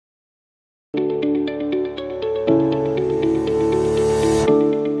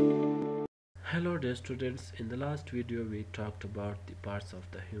Hello dear students, in the last video we talked about the parts of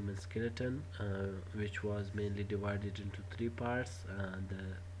the human skeleton which was mainly divided into three parts, the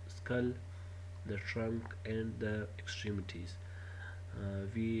skull, the trunk and the extremities.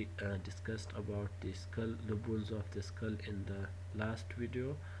 We discussed about the skull, the bones of the skull in the last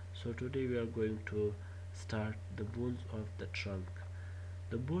video. So today we are going to start the bones of the trunk.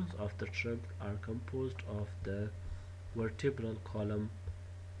 The bones of the trunk are composed of the vertebral column,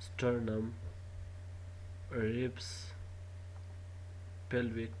 sternum, ribs,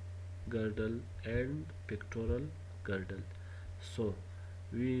 pelvic girdle and pectoral girdle. So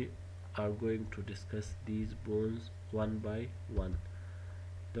we are going to discuss these bones one by one.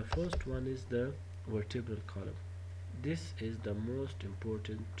 The first one is the vertebral column. This is the most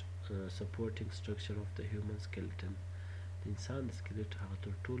important supporting structure of the human skeleton. د انسان د سکلیټ هغه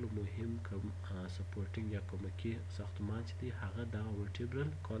تر ټولو مهم کوم سپورټینګ یا کومکی ساختمان چې دی هغه دغه ورټیبرل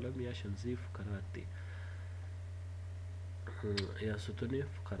کالم یا شنزي فقرات دی یا ستوني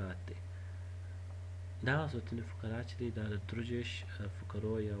فقرات دی. دغه ستوني فقرات چې دی دا د درجش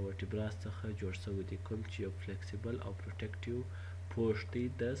فقرو یا ورټیبراس څخه جوړ شوي دي، کوم چې یو فلیکسیبل او پروټیکټیو پوښ دی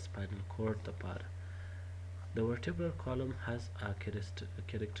د سپاینل کورډ دپاره. The vertebral column has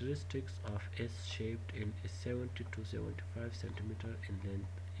characteristics of S-shaped and is 70 to 75 cm in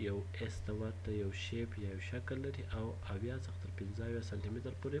length. یو S ته ورته یو شیپ یا یو شکل لري او 70 څخه تر 15 سانتي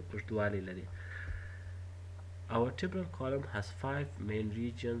متر پورې اوږدوالی لري. A vertebral column has 5 main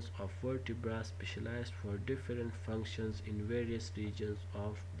regions of vertebra specialized for different functions in various regions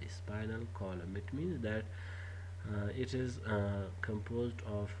of the spinal column. It means that it is composed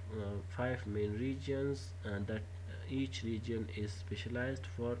of 5 main regions and that each region is specialized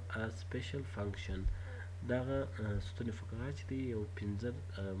for a special function. دغه ستوني فقرات چې دی یو 15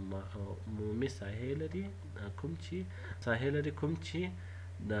 عمومي ساحې لري کوم چې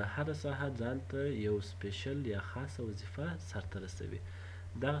د هره ساحه ځان ته یو سپیشل یا خاصه وظیفه سرته رسوي.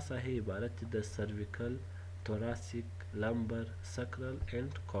 دغه ساحې عبارت دي د سرویکل، توراسیک، لمبر، سکرل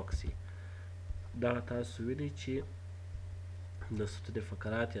اینډ کوکسي. دغه تاسو وینئ چې د ستوني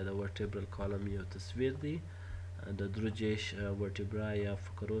فقرات یا د ورټیبرل کالم یو تصویر دی، د دروجیش ورټیبرا یا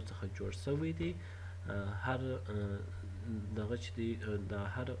فقرو څخه جوړ شوی دی. هر دغه چې دی د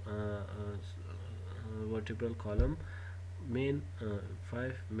هر ورټیبرل کالم مین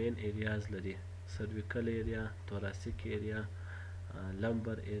 5 مین ایریاز لري: سرویکل ایریا، توراسیک ایریا،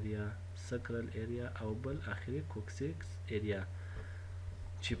 لمبر ایریا، سکرل ایریا او بل اخري کوکسیکس ایریا،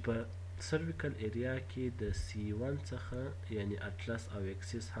 چې په سرویکل ایریا کې د C1 څخه یعنی اټلس او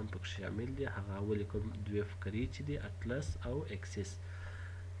اکسیس هم پکې شامل دي. هغه اولې کوم دوې فقرې چې دي اټلس او اکسیس،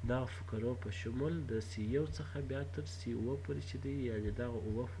 دغه فقرو په شمول د C1 څخه بیا تر C0 پورې چې دی یعنی دغه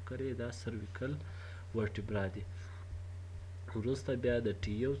 7 فقرې دا سرویکل ورټیبرا دي. وروسته بیا د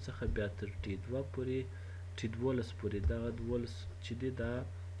T1 څخه بیا تر T2 پورې T12 پورې دغه 12 چې دی دا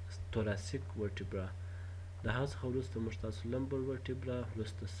توراسیک ورټیبرا. د هغه څخه وروسته موږ تاسو لمبر ورټیبرا،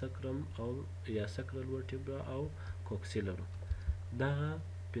 وروسته سکرم او یا سکرل ورټیبرا او کوکسي لرو. دغه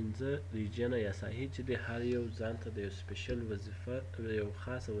 15 ریجنه یا ساحې چې دی هر یو ځان ته د یو سپیشل وظیفه یو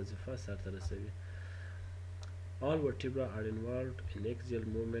خاصه وظیفه سرته رسوي. All vertebra are involved in axial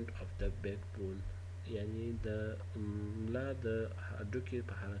movement of the backbone. یعنی د ملا د هډوکي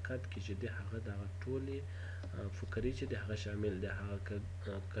په حرکت کې چې دی هغه دغه ټولې فقرې چې دی هغه شامل دی، هغه که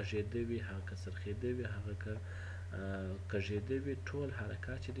کږېده وي، هغه که څرخېده وي، هغه که کږېده وي، ټول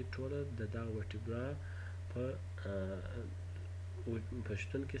حرکات چې دی ټوله د دغه ورټیبرا په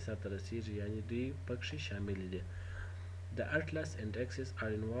شتون کې سرته رسیږي، یعنی دوی پکښې شامل دي. The atlas and axis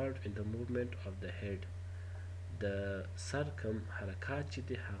are involved in the movement of the head. د سر کم حرکات چې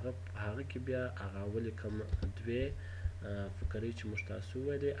دی هغه کې بیا هغه اولې کم دوې فقرې چې موږ تاسو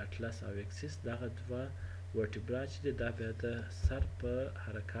وویلې اټلس او اکسیس، دغه دوه ورټیبرا چې دی دا بیا د سر په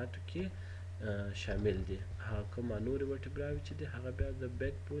حرکاتو کې شامل دي. هغه کومه نورې ورټیبراوې چې دی هغه بیا د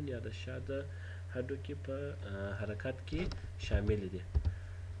بیک بون یا د شا د هډوکي په حرکت کې شامل دي.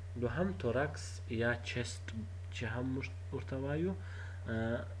 دوهم تورکس یا چست چې هم موږ ورته وایو.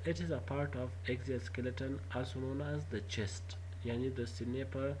 It is a part of axial skeleton also known as the chest، یعنی د سینې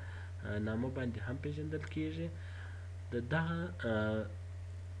په نامه باندې هم پیژندل کیږي. د دغه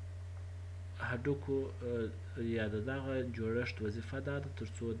هډوکو یا د دغه جوړښت وظیفه دا ده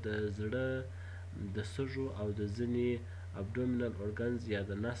ترڅو د زړه، د سږو او د ځینې ابډومینل اورګنز یا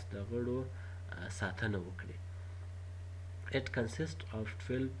د نس د غړو ساتنه وکړي. It consists of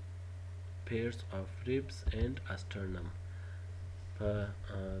 12 pairs of ribs and a sternum. په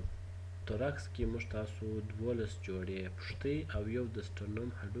تورکس کې موږ تاسو 12 جوړې پښتۍ او یو د سټرنم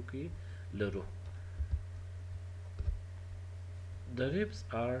هډوکی لرو. The ribs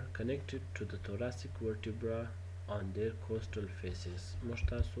are connected to the thoracic vertebra on their costal faces. موږ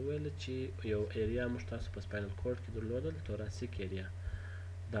تاسو ویل چې یو ایریا موږ تاسو په سپاینل کورډ کې درلودل thoracic ایریا.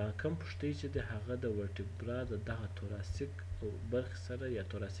 دا کم پښتۍ چې د هغه د ورټبرا د دغه توراسیک برخې سره یا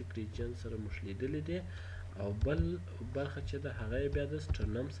توراسیک ریجن سره مشلیدلې دي او بل برخه چې د هغه بیا د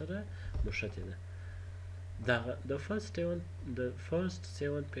سټرنم سره مشتې ده. The first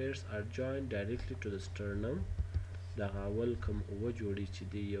seven pairs are joined directly to the sternum. دغه اول کوم اووه جوړې چې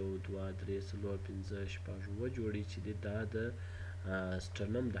دي یو دوه درې څلور پنځه شپږ اووه جوړې چې دي دا د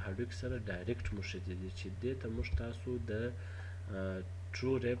سټرنم د هډوکي سره ډایرکټ مشتې دي چې دې ته موږ تاسو د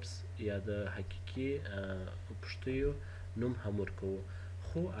ټرو ریبس یا د حقیقي پښتیو نوم هم ورکوو.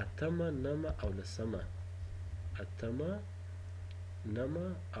 خو اتمه نمه او لسمه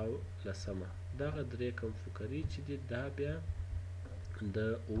او لسمه دغه درې کوم فقرې چې دي دا بیا د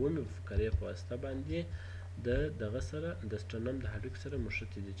اوومې فقرې په واسطه باندې د دغه سره د سټرنم د هډوکي سره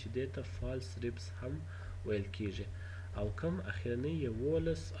مشتې دي چې دې ته فالس ریبس هم ویل کیږي. او کم اخرنۍ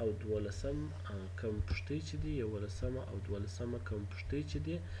 11 او 12 کم پښتۍ چې دي 11 او 12 کم پښتۍ چې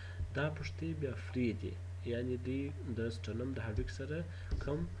دي دا پښتۍ بیا فری دي یعنی دوی د سټرنم د هډوکي سره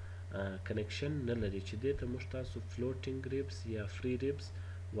کم کنیکشن نه لري چې دې ته موږ تاسو فلوټینګ ریبس یا فری ریبس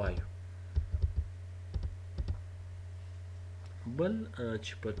وایو. بل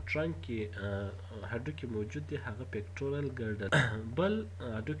چې په ټرنک کې هډوکي موجود دي هغه پیکټورل ګرډل. بل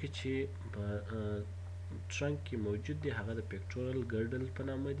هډوکي چې په ټرنک کې موجود دي هغه د پیکټورل ګرډل په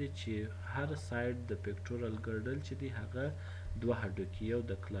نامه دي چې هر ساید د پیکټورل ګرډل چې دي هغه دوه هډوکي یو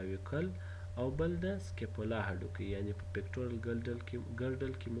د کلاویکل او بل د سکیپولا هډوکي یعنی په پیکټورل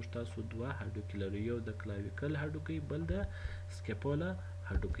ګرډل کې موږ تاسو دوه هډوکي لرو یو د کلاویکل هډوکي بل د سکیپولا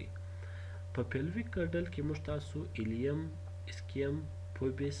هډوکي. په پیلویک ګرډل کې موږ تاسو ایلیم اسکیم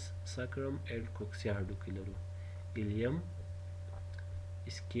پوبیس ساکرم اینډ کوکسیا هډوکي لرو. ایلیم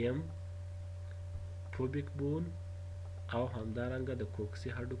اسکیم پوبیک بون او همدارنګه د کوکسي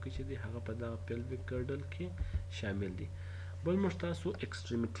هډوکي چې دي هغه په دغه پیلویک ګرډل کې شامل دي. بل موږ تاسو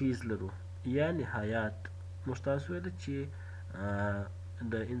ایکسټریمیټیز لرو یا نهایات. موږ تاسو ویل چې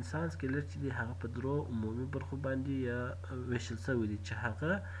د انسان سکلیټ چې دی هغه په درو عمومي برخو باندې یا ویشل شوی دی چې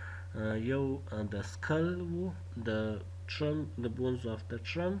هغه یو د سکل وو د trunk the bones of the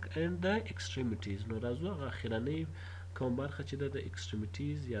trunk and the extremities. نو راځو هغه اخرنۍ کوم برخه چې د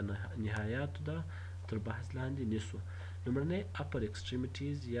extremities یا نهایاتو ده تر بحث لاندې نیسو. لومړنی upper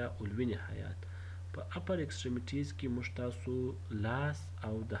extremities یا علوي نهایات. په upper extremities کې موږ تاسو لاس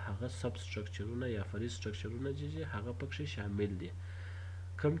او د هغه سب سټرکچرونه یا فري سټرکچرونه چې هغه پکې شامل دي.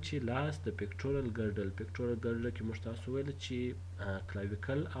 کوم چې لاس د پیکټورل ګرډل کې موږ تاسو ویل چې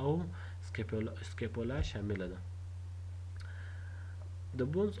کلاویکل او سکیپولا شامل ده. The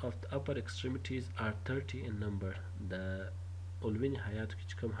bones of the upper extremities are 30 in number. د علوي نهایاتو کې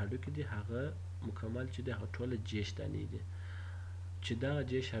چې کوم هډوکي دي هغه مکمل چې دي هغه ټوله جیش دانې دي چې دغه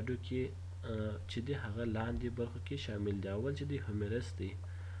جیش هډوکي چې دي هغه لاندې برخو کې شامل دي. اول چې دی هومیرس دی.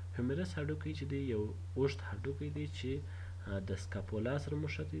 هومیرس هډوکي چې دی یو اوږد هډوکي دی چې د سکاپولا سره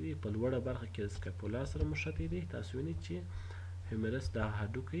مشتې دي. په لوړه برخه کې د سکاپولا سره مشتې دي. تاسو وینئ چې هومیرس دا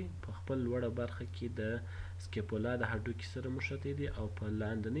هډوکي په خپل لوړه برخه کې د سکیپولا د هډوکي سره مشتې دي او په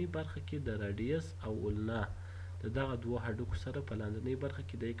لاندنۍ برخه کې د راډیس او اولنا د دغه دوه هډوکو سره په لاندنۍ برخه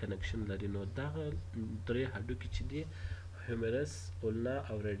کې د کنکشن لري. نو دغه درې هډوکي چې دي هومیرس اولنا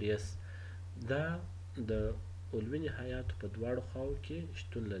او راډیس دا د علوي نهایاتو په دواړو خواو کې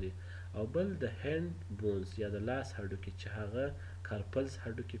شتون لري. او بل د هند بونز یا د لاس هډوکي چې هغه کارپلز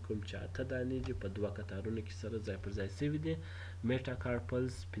هډوکي کوم چې 8 دانې دي په دوه کتارونو کې سره ځای پر ځای شوي دي. میټا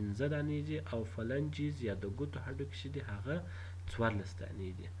کارپلز 15 دانې دي او فلنجز یا د ګوتو هډوکي چې دي هغه 14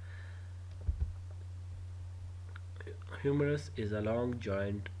 دانې دي. Humerus is a long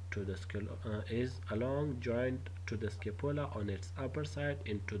joint to the scapula on its upper side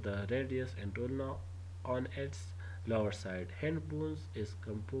into the radius and ulna on its lower side. Hand bones is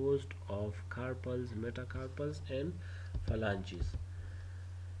composed of carpals, metacarpals and phalanges.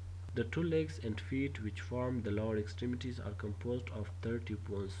 The two legs and feet which form the lower extremities are composed of 30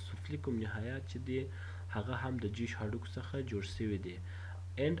 bones. سفلي کوم نهایات چې دي هغه هم د جیش هډوکو څخه جوړ شوي دي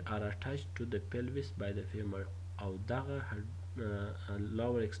and are attached to the pelvis by the femur. او دغه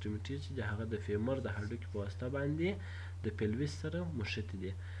lower extremities چې هغه د فیمر د هډوکي په واسطه باندې د pelvis سره مشتې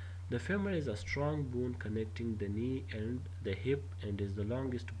دي. The femur is a strong bone connecting the knee and the hip and is the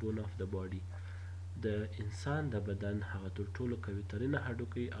longest bone of the body. د انسان د بدن هغه تر ټولو قوي ترینه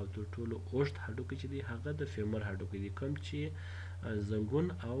هډوکي او تر ټولو اوږد هډوکي چې دی هغه د فیمر هډوکي دی کوم چې زنګون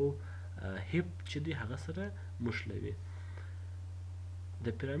او هیپ چې دی هغه سره مشلوي.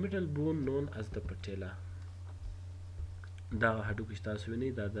 The pyramidal bone known as the patella. دغه هډوکي چې تاسو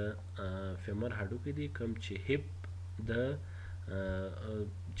وینئ دا د فیمر هډوکی دی، کوم چې هیپ د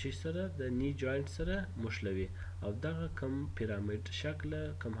چې سره د نی جوینټ سره مشلوي، او دغه کم پیرامید شکله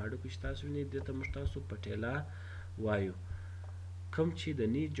کم هډوکی چې تاسو وینئ دې ته موږ تاسو پټیلا وایو، کوم چې د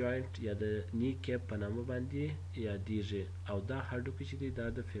نی جوینټ یا د نی کیپ په نامه باندې یادیږي، او دا هډوکی چې دی دا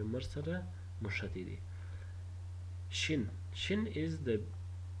د فیمر سره مښتي دی. شین is the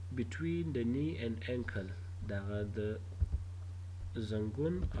between the knee and ankle، دغه د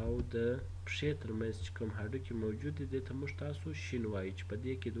زنګون او د پښې ترمنځ چې کوم هډوکي موجود دي دې ته موږ تاسو شین وایو، چې په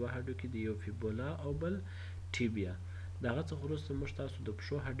دې کې دوه هډوکي دي، یو فیبولا او بل ټیبیا. دغه څخه وروسته موږ تاسو د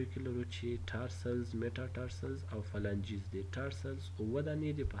پښو هډوکي لرو چې ټارسلز، میټاټارسلز او فلانجیز دي. ټارسلز 7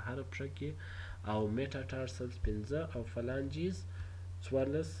 دانې دي په هر پښه کې، او میټاټارسلز 15 او فلانجیز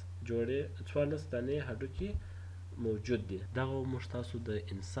 14 دانې هډوکي موجود دي. دغه موږ تاسو د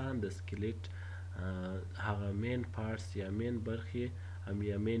انسان د سکلیټ هغه مین پارټس یا مین برخې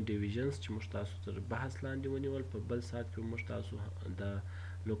یا مین ډیویژنز چې موږ تاسو تر بحث لاندې ونیول. په بل ساعت کې موږ تاسو د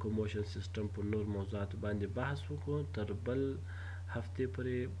لوکوموشن سیستم په نور موضوعاتو باندې بحث وکړو. تر بل هفتې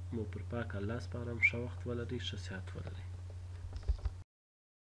پورې مو پر پاک الله سپارم. ښه وخت ولرئ، ښه صحت ولرئ.